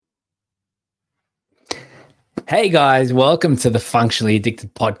Hey guys, welcome to the Functionally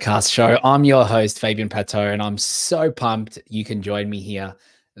Addicted podcast show. I'm your host, Fabian Pateau, and I'm so pumped you can join me here.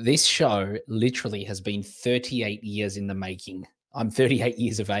 This show literally has been 38 years in the making. I'm 38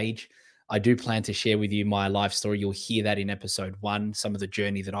 years of age. I do plan to share with you my life story. You'll hear that in episode 1, some of the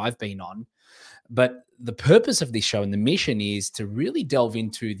journey that I've been on. But the purpose of this show and the mission is to really delve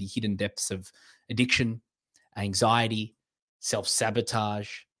into the hidden depths of addiction, anxiety, self-sabotage,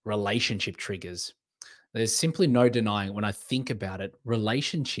 relationship triggers. There's simply no denying when I think about it,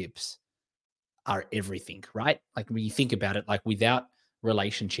 relationships are everything, right? Like when you think about it, like without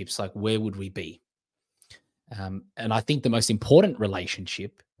relationships, like where would we be? And I think the most important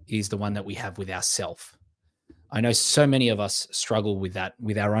relationship is the one that we have with ourself. I know so many of us struggle with that,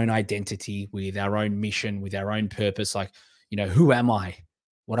 with our own identity, with our own mission, with our own purpose. Like, who am I?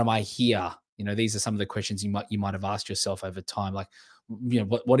 What am I here? These are some of the questions you might have asked yourself over time. Like,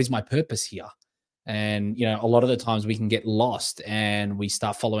 what is my purpose here? And, a lot of the times we can get lost and we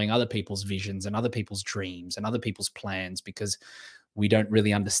start following other people's visions and other people's dreams and other people's plans because we don't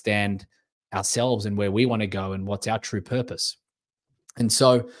really understand ourselves and where we want to go and what's our true purpose. And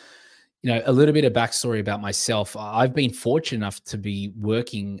so, a little bit of backstory about myself. I've been fortunate enough to be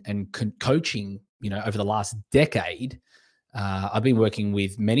working and coaching, over the last decade. I've been working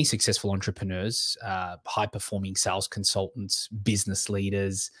with many successful entrepreneurs, high-performing sales consultants, business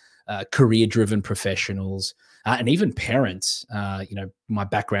leaders, career-driven professionals, and even parents. My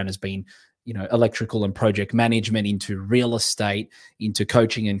background has been, electrical and project management, into real estate, into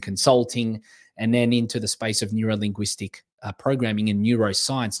coaching and consulting, and then into the space of neuro-linguistic programming and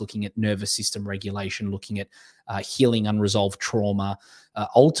neuroscience, looking at nervous system regulation, looking at healing unresolved trauma.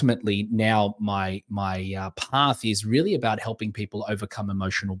 Ultimately, now my path is really about helping people overcome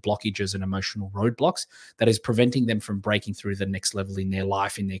emotional blockages and emotional roadblocks that is preventing them from breaking through the next level in their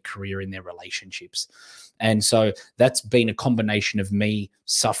life, in their career, in their relationships. And so that's been a combination of me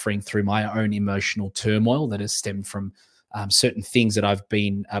suffering through my own emotional turmoil that has stemmed from certain things that I've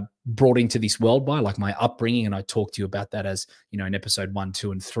been brought into this world by, like my upbringing, and I talk to you about that as in episode 1,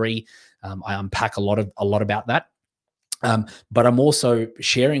 2, and 3. I unpack a lot about that. But I'm also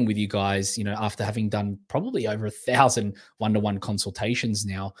sharing with you guys, after having done probably over 1,000 one-to-one consultations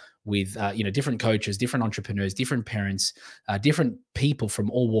now with, different coaches, different entrepreneurs, different parents, different people from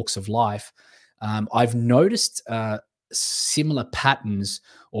all walks of life. I've noticed similar patterns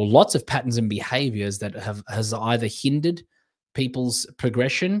or lots of patterns and behaviors that has either hindered people's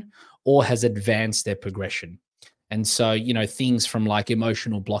progression or has advanced their progression. And so, things from like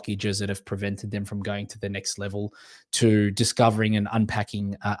emotional blockages that have prevented them from going to the next level, to discovering and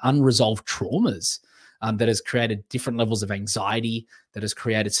unpacking unresolved traumas that has created different levels of anxiety, that has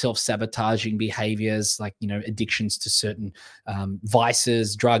created self-sabotaging behaviors like, addictions to certain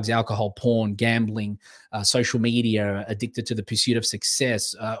vices, drugs, alcohol, porn, gambling, social media, addicted to the pursuit of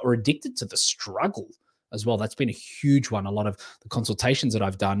success, or addicted to the struggle as well. That's been a huge one. A lot of the consultations that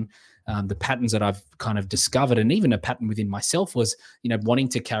I've done, the patterns that I've kind of discovered, and even a pattern within myself was, wanting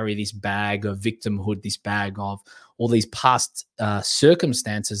to carry this bag of victimhood, this bag of all these past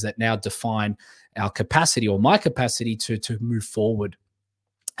circumstances that now define our capacity, or my capacity to move forward.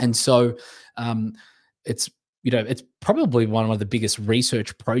 And so it's probably one of the biggest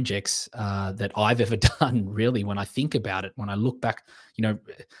research projects that I've ever done, really, when I think about it. When I look back,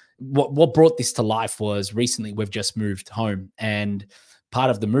 what brought this to life was recently we've just moved home, and part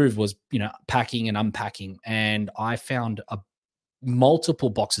of the move was, packing and unpacking. And I found multiple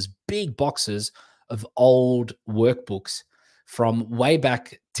boxes, big boxes of old workbooks from way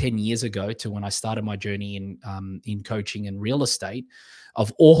back 10 years ago to when I started my journey in coaching and real estate,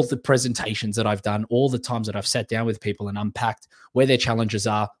 of all the presentations that I've done, all the times that I've sat down with people and unpacked where their challenges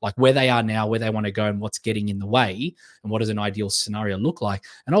are, like where they are now, where they want to go, and what's getting in the way, and what does an ideal scenario look like.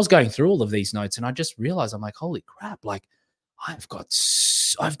 And I was going through all of these notes, and I just realized, I'm like, holy crap, like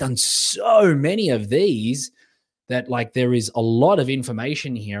I've done so many of these that, like, there is a lot of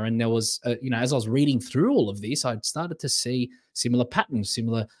information here. And there was, as I was reading through all of this, I started to see similar patterns,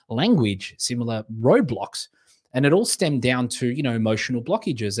 similar language, similar roadblocks. And it all stemmed down to, emotional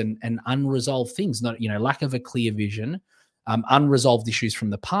blockages and unresolved things, not, lack of a clear vision, unresolved issues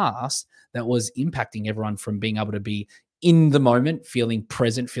from the past that was impacting everyone from being able to be in the moment, feeling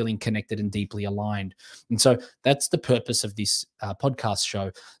present, feeling connected and deeply aligned. And so that's the purpose of this podcast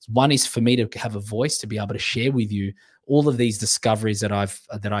show. One is for me to have a voice, to be able to share with you all of these discoveries that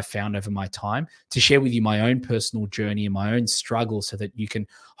I've found over my time, to share with you my own personal journey and my own struggle, so that you can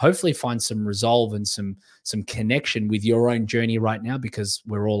hopefully find some resolve and some connection with your own journey right now, because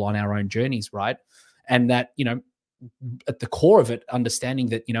we're all on our own journeys, right? And that, at the core of it, understanding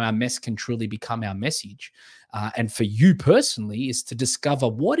that, our mess can truly become our message. And for you personally is to discover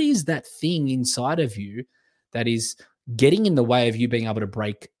what is that thing inside of you that is getting in the way of you being able to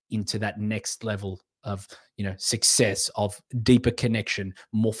break into that next level of, success, of deeper connection,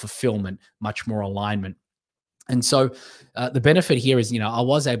 more fulfillment, much more alignment. And so the benefit here is, I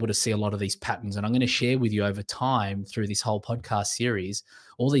was able to see a lot of these patterns, and I'm going to share with you over time through this whole podcast series,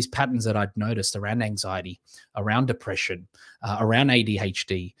 all these patterns that I'd noticed around anxiety, around depression, around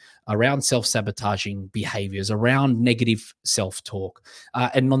ADHD, around self-sabotaging behaviors, around negative self-talk.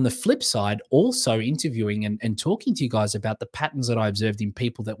 And on the flip side, also interviewing and talking to you guys about the patterns that I observed in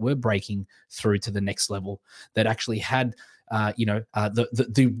people that were breaking through to the next level, that actually had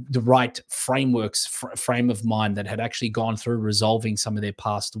the right frameworks, frame of mind, that had actually gone through resolving some of their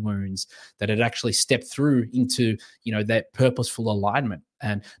past wounds, that had actually stepped through into, that purposeful alignment.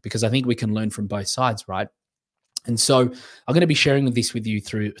 And because I think we can learn from both sides, right? And so I'm going to be sharing this with you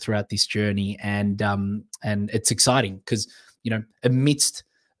throughout this journey, and it's exciting because, amidst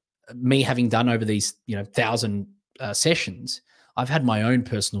me having done over these 1,000 sessions, I've had my own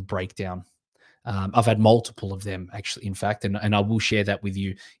personal breakdown. I've had multiple of them, actually, in fact, and I will share that with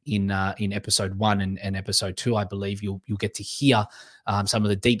you in episode 1 and episode 2. I believe you'll get to hear some of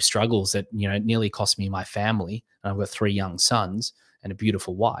the deep struggles that nearly cost me my family. I've got 3 young sons and a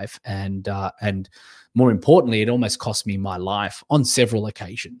beautiful wife, and more importantly, it almost cost me my life on several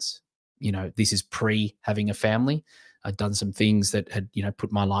occasions. This is pre having a family. I'd done some things that had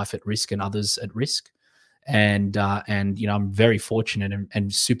put my life at risk and others at risk. And I'm very fortunate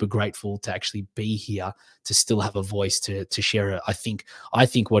and super grateful to actually be here, to still have a voice to share. I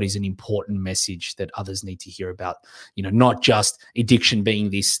think what is an important message that others need to hear about, not just addiction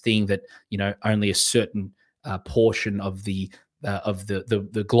being this thing that, only a certain portion of the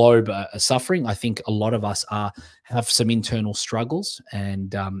globe are suffering. I think a lot of us have some internal struggles,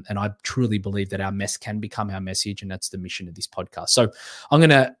 and I truly believe that our mess can become our message, and that's the mission of this podcast. So I'm going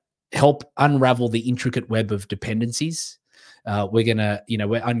to help unravel the intricate web of dependencies. We're gonna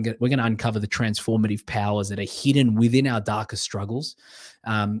uncover the transformative powers that are hidden within our darkest struggles.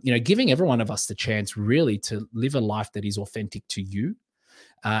 Giving every one of us the chance really to live a life that is authentic to you,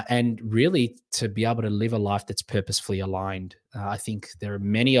 and really to be able to live a life that's purposefully aligned. I think there are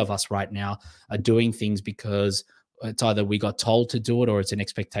many of us right now are doing things because it's either we got told to do it, or it's an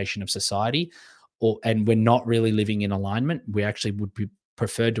expectation of society, and we're not really living in alignment. We actually would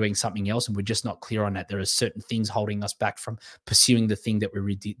prefer doing something else, and we're just not clear on that. There are certain things holding us back from pursuing the thing that we're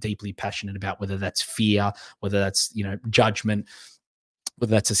really deeply passionate about, whether that's fear, whether that's judgment, whether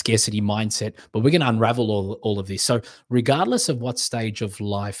that's a scarcity mindset. But we're going to unravel all of this. So regardless of what stage of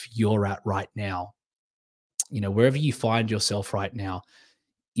life you're at right now, wherever you find yourself right now,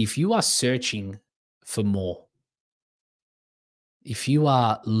 if you are searching for more, if you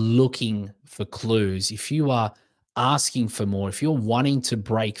are looking for clues, if you are asking for more, if you're wanting to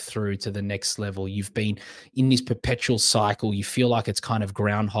break through to the next level, you've been in this perpetual cycle, you feel like it's kind of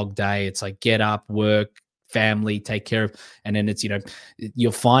Groundhog Day. It's like get up, work, family, take care of, and then it's,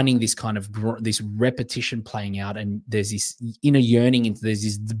 you're finding this kind of this repetition playing out, and there's this inner yearning, there's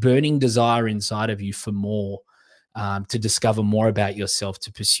this burning desire inside of you for more, to discover more about yourself,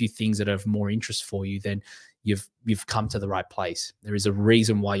 to pursue things that have more interest for you, then you've come to the right place. There is a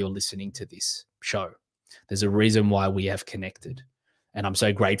reason why you're listening to this show. There's a reason why we have connected. And I'm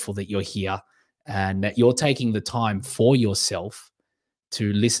so grateful that you're here and that you're taking the time for yourself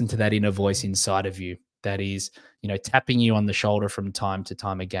to listen to that inner voice inside of you that is, tapping you on the shoulder from time to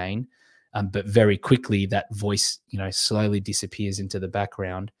time again. But very quickly that voice, slowly disappears into the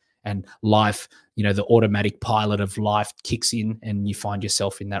background, and life, the automatic pilot of life kicks in, and you find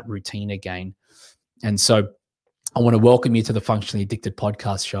yourself in that routine again. And so I want to welcome you to the Functionally Addicted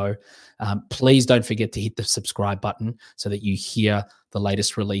podcast show. Please don't forget to hit the subscribe button so that you hear the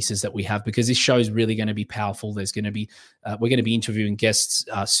latest releases that we have, because this show is really going to be powerful. There's going to be, we're going to be interviewing guests,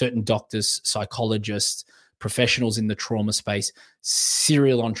 certain doctors, psychologists, professionals in the trauma space,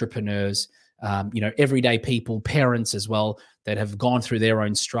 serial entrepreneurs, everyday people, parents as well, that have gone through their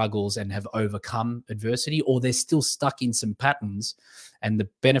own struggles and have overcome adversity, or they're still stuck in some patterns. And the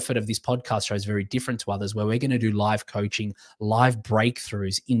benefit of this podcast show is very different to others, where we're going to do live coaching, live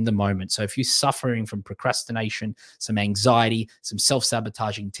breakthroughs in the moment. So if you're suffering from procrastination, some anxiety, some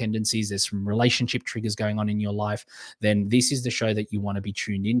self-sabotaging tendencies, there's some relationship triggers going on in your life, then this is the show that you want to be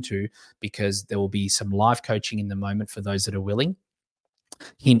tuned into, because there will be some live coaching in the moment for those that are willing.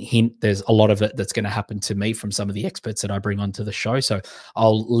 Hint, hint, there's a lot of it that's going to happen to me from some of the experts that I bring onto the show. So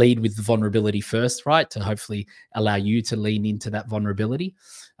I'll lead with the vulnerability first, right, to hopefully allow you to lean into that vulnerability,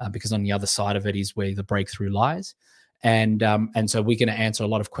 because on the other side of it is where the breakthrough lies. And so we're going to answer a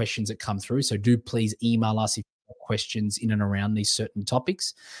lot of questions that come through. So do please email us if you have questions in and around these certain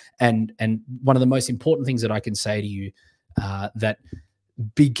topics. And one of the most important things that I can say to you that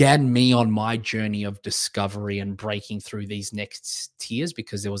began me on my journey of discovery and breaking through these next tiers,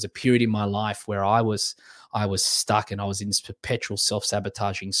 because there was a period in my life where I was stuck and I was in this perpetual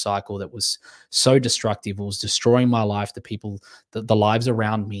self-sabotaging cycle that was so destructive. It was destroying my life, the people, the lives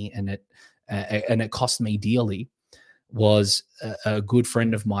around me, and it cost me dearly. Was a good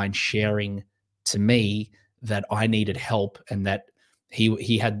friend of mine sharing to me that I needed help, and that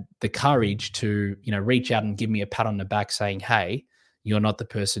he had the courage to, reach out and give me a pat on the back saying, "Hey, you're not the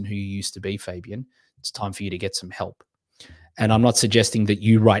person who you used to be, Fabian. It's time for you to get some help." And I'm not suggesting that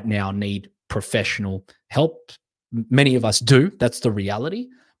you right now need professional help. Many of us do. That's the reality.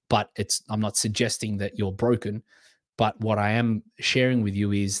 But I'm not suggesting that you're broken. But what I am sharing with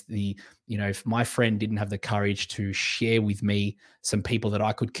you is if my friend didn't have the courage to share with me some people that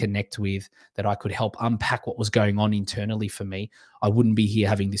I could connect with, that I could help unpack what was going on internally for me, I wouldn't be here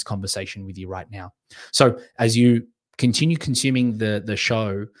having this conversation with you right now. So as you continue consuming the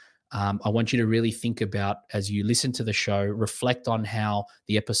show, I want you to really think about, as you listen to the show, reflect on how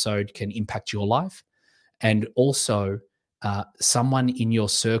the episode can impact your life. And also, someone in your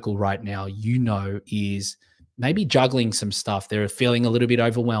circle right now, is maybe juggling some stuff. They're feeling a little bit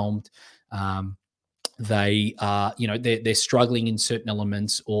overwhelmed. They are, they're struggling in certain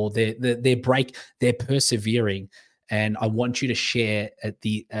elements, or they're persevering. And I want you to share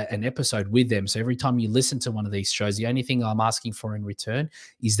an episode with them. So every time you listen to one of these shows, the only thing I'm asking for in return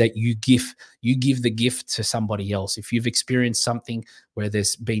is that you give the gift to somebody else. If you've experienced something where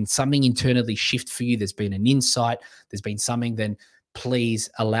there's been something internally shift for you, there's been an insight, there's been something, then please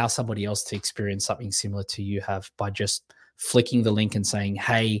allow somebody else to experience something similar to you have by just flicking the link and saying,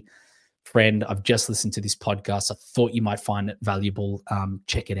 "Hey, friend, I've just listened to this podcast. I thought you might find it valuable.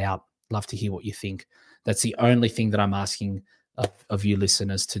 Check it out. Love to hear what you think." That's the only thing that I'm asking of you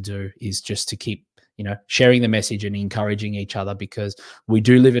listeners to do, is just to keep, sharing the message and encouraging each other, because we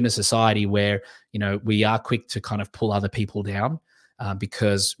do live in a society where, we are quick to kind of pull other people down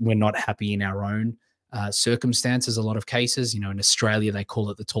because we're not happy in our own circumstances. A lot of cases, in Australia, they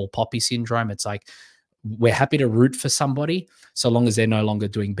call it the tall poppy syndrome. It's like, we're happy to root for somebody so long as they're no longer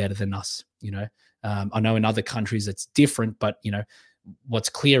doing better than us. I know in other countries it's different, but what's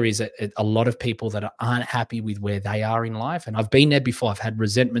clear is that a lot of people that aren't happy with where they are in life, and I've been there before. I've had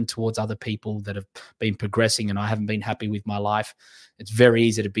resentment towards other people that have been progressing, and I haven't been happy with my life. It's very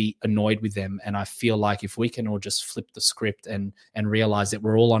easy to be annoyed with them, and I feel like if we can all just flip the script and realize that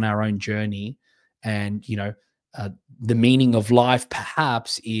we're all on our own journey, and the meaning of life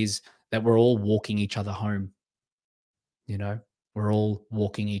perhaps is that we're all walking each other home. We're all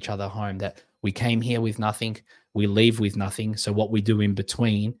walking each other home, that we came here with nothing, we leave with nothing. So what we do in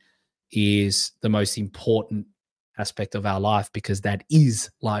between is the most important aspect of our life, because that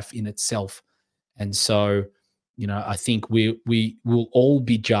is life in itself. And so, I think we will all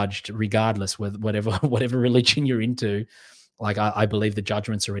be judged regardless, with whatever religion you're into. Like, I believe the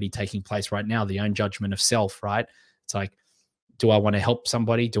judgment's already taking place right now, the own judgment of self, right? It's like, do I want to help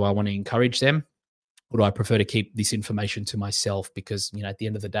somebody? Do I want to encourage them? Or do I prefer to keep this information to myself? Because, at the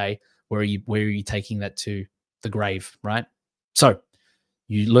end of the day, where are you taking that to? The grave, right? So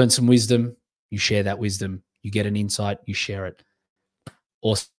you learn some wisdom, you share that wisdom, you get an insight, you share it.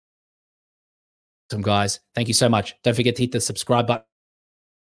 Awesome, guys. Thank you so much. Don't forget to hit the subscribe button.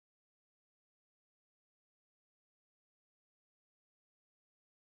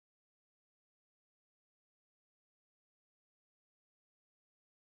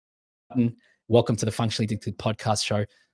 Welcome to the Functionally Addicted podcast show.